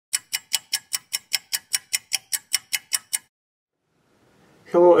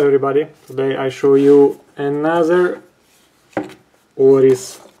Hello everybody, today I show you another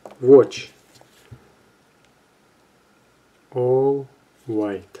Oris watch, all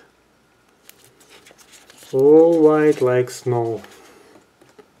white like snow.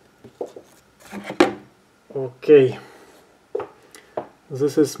 Okay,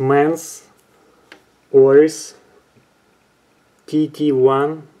 this is men's Oris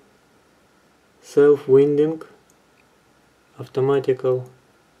TT1 self-winding automatical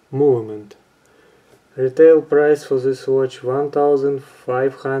movement. Retail price for this watch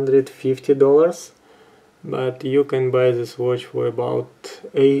 $1,550, but you can buy this watch for about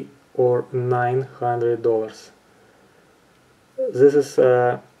 $800 or $900. This is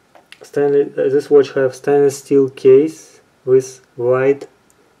this watch have stainless steel case with white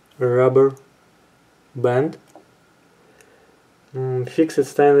rubber band, fixed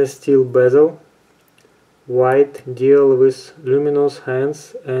stainless steel bezel, white dial with luminous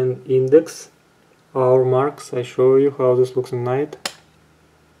hands and index, hour marks. I show you how this looks at night.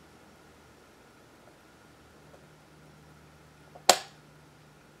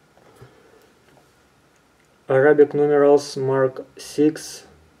 Arabic numerals mark 6,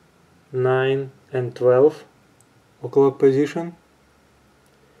 9 and 12 o'clock position.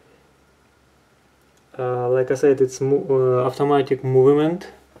 Like I said, it's automatic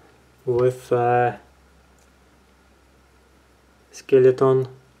movement with skeleton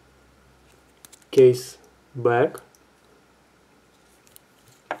case back.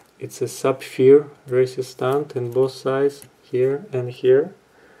 It's a sapphire resistant in both sides, here and here,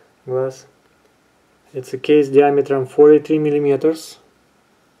 glass. It's a case diameter 43 millimeters,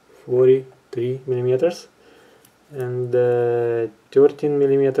 and 13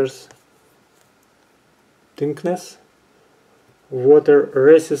 millimeters thickness. Water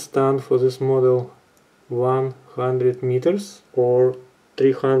resistant for this model 100 meters or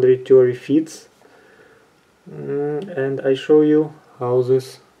 330 feet. And I show you how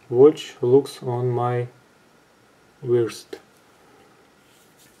this watch looks on my wrist.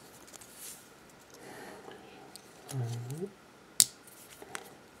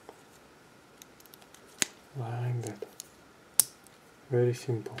 Like that. Very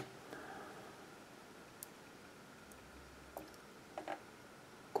simple.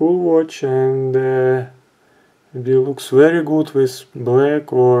 Cool watch, and it looks very good with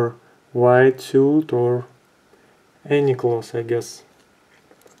black or white suit or any clothes, I guess.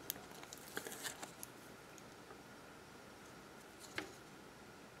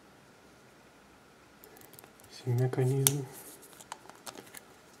 See mechanism.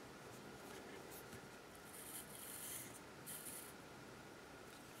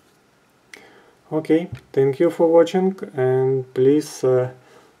 Okay, thank you for watching, and please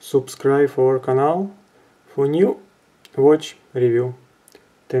subscribe for our channel for new watch review.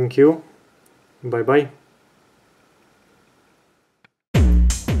 Thank you, bye bye.